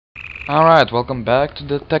Alright, welcome back to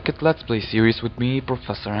the Tekkit Let's Play series with me,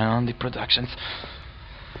 Professor, and the productions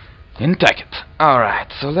in Tekkit.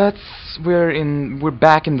 Alright, so we're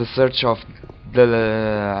back in the search of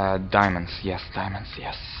the diamonds. Yes, diamonds,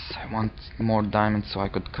 yes. I want more diamonds so I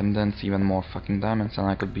could condense even more fucking diamonds and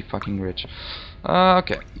I could be fucking rich.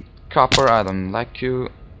 Okay, copper, I don't like you.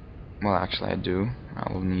 Well, actually I do.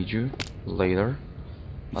 I will need you later,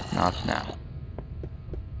 but not now.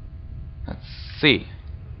 Let's see.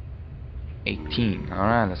 18.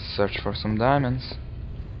 Alright, let's search for some diamonds.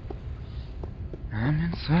 I'm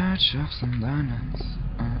in search of some diamonds.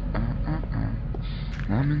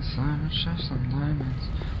 I'm in search of some diamonds.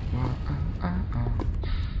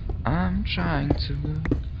 I'm trying to look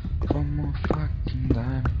for more fucking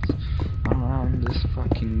diamonds around this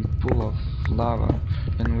fucking pool of lava,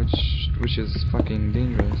 and which is fucking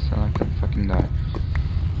dangerous, and I can fucking die.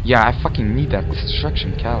 Yeah, I fucking need that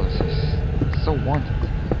destruction calluses. It's so wanted.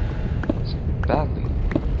 Badly.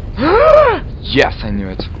 Yes, I knew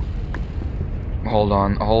it. Hold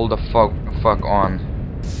on, hold the fuck on.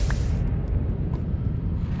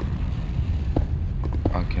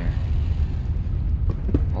 Okay.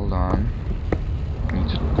 Hold on. Need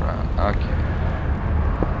to look around. Okay.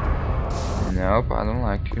 Nope, I don't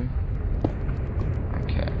like you.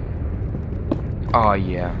 Okay. Oh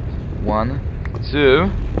yeah. 1, 2.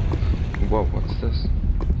 Whoa, what's this?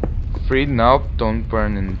 3. Nope, don't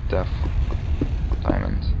burn in death.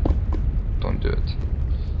 Diamond. Don't do it.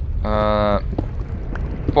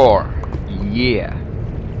 4. Yeah.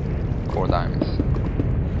 4 diamonds.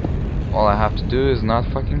 All I have to do is not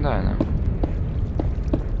fucking die now.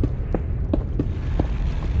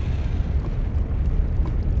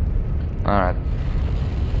 Alright.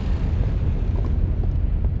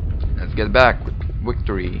 Let's get back with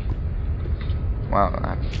victory. Wow,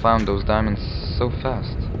 I found those diamonds so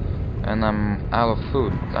fast. And I'm out of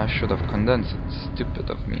food. I should have condensed it. Stupid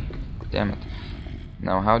of me. Damn it.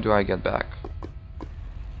 Now how do I get back?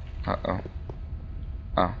 Uh-oh.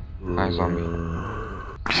 Oh. Hi, zombie.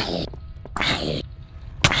 I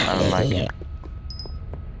don't like it.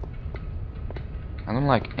 I don't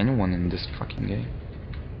like anyone in this fucking game.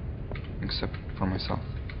 Except for myself.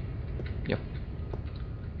 Yep.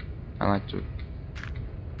 I like to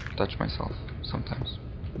touch myself sometimes.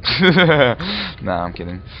 Nah, I'm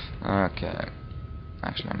kidding. Okay.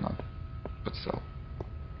 Actually, I'm not. But still.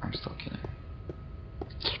 I'm still kidding.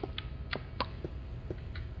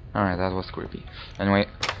 Alright, that was creepy. Anyway.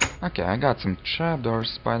 Okay, I got some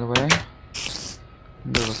trapdoors, by the way.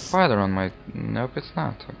 There's a spider on my... Nope, it's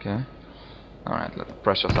not. Okay. Alright, let the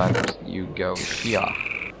precious items. You go here.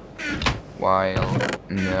 While...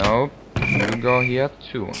 Nope. You go here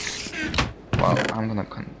too. Well, I'm gonna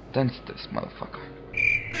condense this motherfucker.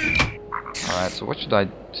 Alright, so what should I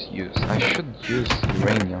use? I should use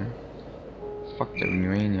uranium. Fuck the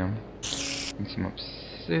uranium. And some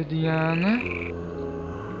obsidian.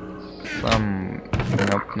 Some...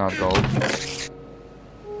 Nope, not gold.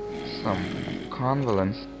 Some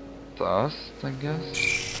convalescent dust, I guess.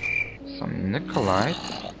 Some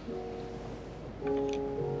nickelite.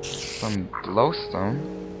 Some glowstone.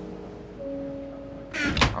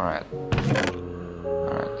 Alright.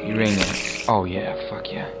 Alright, uranium. Oh yeah, fuck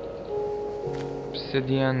yeah.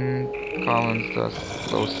 Obsidian, Collins dust,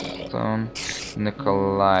 glowstone,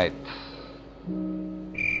 nickelite.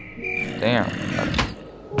 Damn.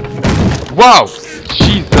 Wow!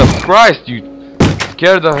 Jesus Christ, you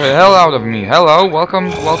scared the hell out of me. Hello, welcome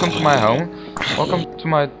to my home. Welcome to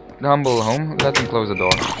my humble home. Let me close the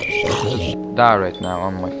door. Just die right now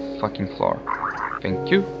on my fucking floor. Thank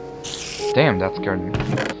you. Damn, that scared me.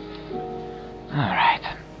 Alright.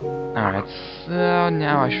 Alright, so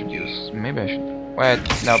now I should use... Maybe I should... Wait,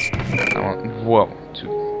 nope. I want... Whoa.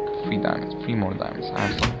 3 diamonds. 3 more diamonds. I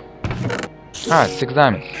have some. Alright, 6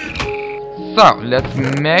 diamonds. So, let's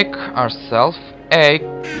make ourselves a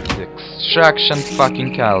extraction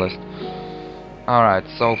fucking catalyst. Alright,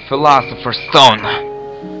 so Philosopher Stone.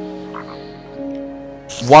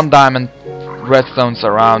 1 diamond, redstones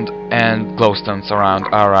around, and glowstones around.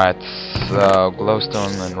 Alright, so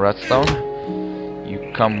glowstone and redstone.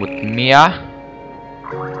 You come with me.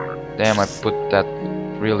 Damn, I put that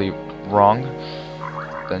really wrong.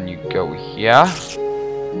 Then you go here.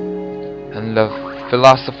 And the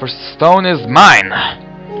Philosopher's Stone is mine!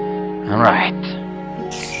 Alright.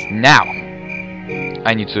 Now,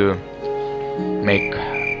 I need to make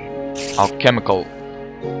alchemical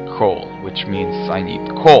coal, which means I need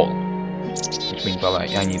coal. Which means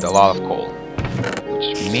I need a lot of coal.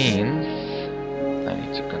 Which means I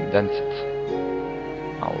need to condense it.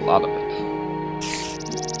 A lot of it.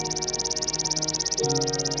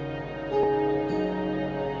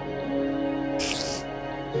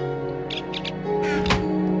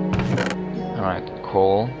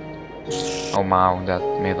 coal. Oh wow, that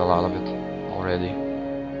made a lot of it already.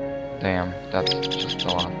 Damn, that's just a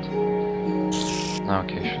lot.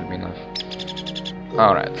 Okay, should be enough.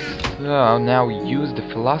 Alright, so now we use the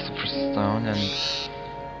Philosopher's Stone and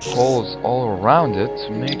coals all around it to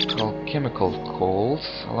make alchemical coals.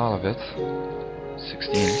 A lot of it.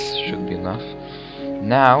 16 should be enough.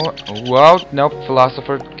 Now, whoa, nope,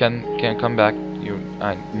 Philosopher can come back.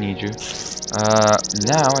 I need you.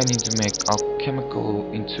 Now I need to make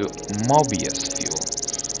alchemical into Mobius fuel,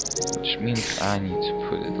 which means I need to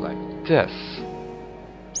put it like this,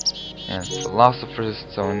 and Philosopher's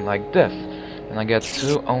Stone like this, and I get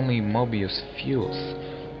 2 only Mobius fuels,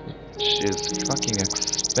 which is fucking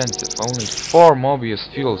expensive. Only 4 Mobius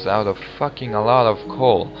fuels out of fucking a lot of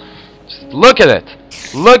coal. Just look at it!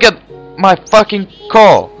 Look at my fucking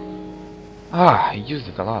coal! Ah, I used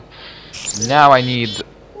it a lot. Now I need...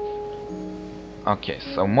 Okay,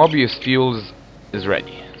 so Mobius fuels is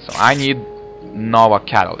ready. So I need Nova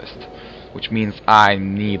Catalyst, which means I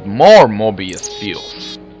need more Mobius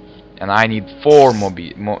fuels. And I need 4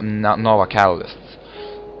 Nova Catalysts,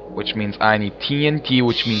 which means I need TNT,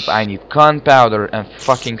 which means I need gunpowder and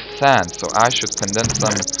fucking sand. So I should condense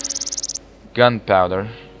some gunpowder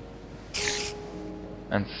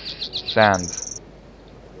and sand.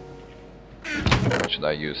 What should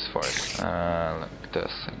I use for it? Like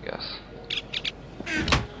this, I guess.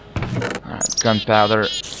 Alright, gunpowder.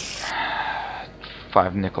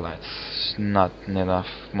 5 Nicolites. Not enough.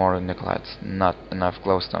 More Nicolites. Not enough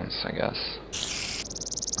glowstones, I guess.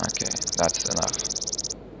 Okay, that's enough.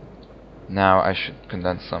 Now I should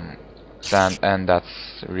condense some sand, and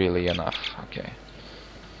that's really enough. Okay.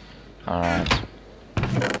 Alright.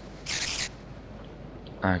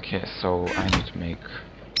 Okay, so I need to make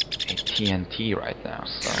a TNT right now,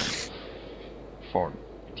 so for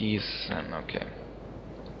these, and okay.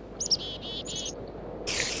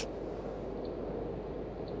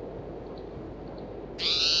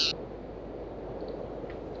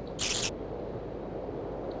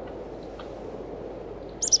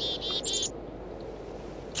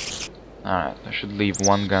 Alright, I should leave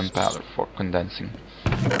 1 gunpowder for condensing.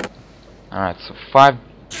 Alright, so 5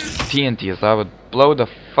 TNTs. I would blow the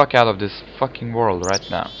fuck out of this fucking world right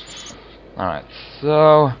now. Alright,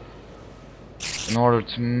 so in order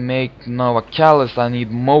to make Nova Catalyst, I need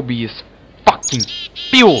Mobius fucking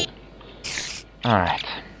fuel! Alright.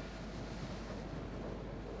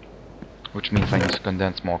 Which means I need to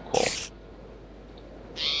condense more coal.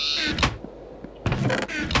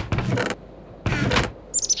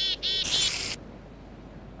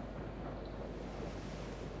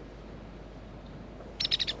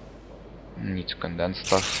 Need to condense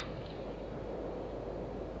stuff.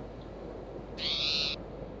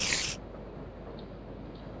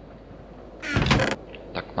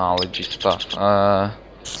 Technology stuff.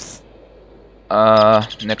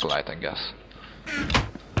 Nikolite, I guess.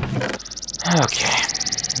 Okay.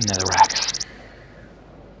 Netherrax.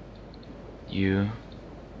 You,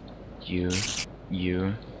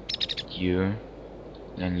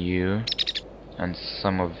 and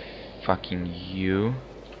some of fucking you.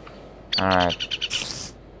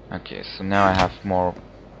 Alright. Okay, so now I have more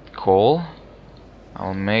coal. I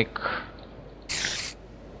will make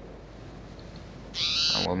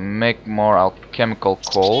more alchemical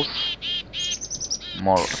coals.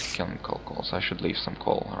 More alchemical coals. I should leave some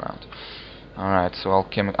coal around. Alright, so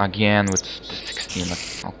again with the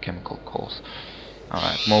 16 alchemical coals.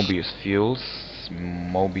 Alright, Mobius fuels.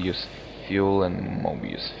 Mobius fuel and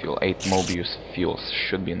Mobius fuel. 8 Mobius fuels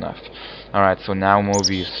should be enough. Alright, so now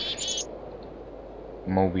Mobius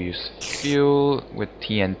fuel with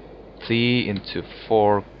TNT into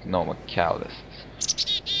 4 Nova Catalysts.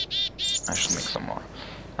 I should make some more.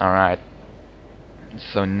 Alright.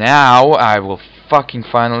 So now I will fucking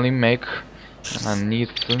finally make, and I need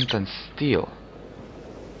flint and steel.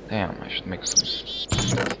 Damn, I should make some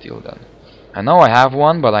flint and steel then. I know I have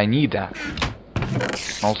one, but I need that.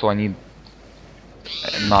 Also I need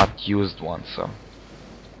a not used one, so.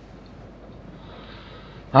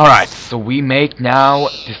 Alright, so we make now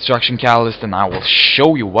Destruction Catalyst, and I will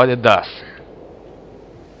show you what it does.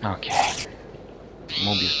 Okay.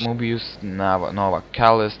 Mobius, Nova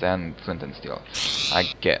Catalyst, and Flint and Steel. I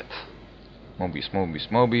get Mobius,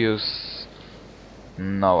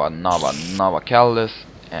 Nova Catalyst,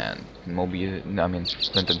 and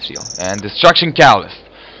Flint and Steel. And Destruction Catalyst.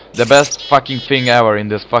 The best fucking thing ever in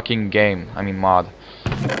this fucking game. mod.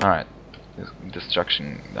 Alright.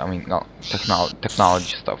 Destruction,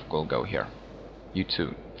 technology stuff will go here. You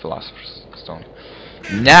too, Philosopher's Stone.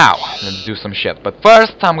 Now, let's do some shit. But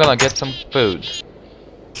first, I'm gonna get some food,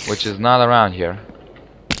 which is not around here.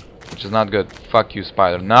 which is not good. Fuck you,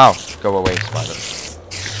 spider. Now, go away, spider.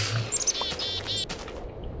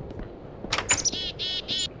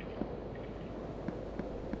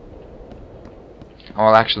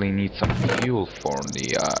 I'll actually need some fuel for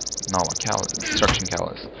the Nova Callus, Destruction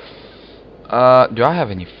Callus. Do I have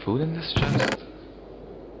any food in this chest?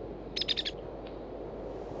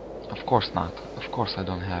 Of course not. Of course I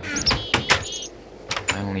don't have it.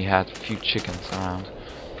 I only had a few chickens around.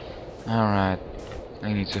 Alright.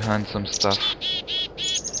 I need to hunt some stuff.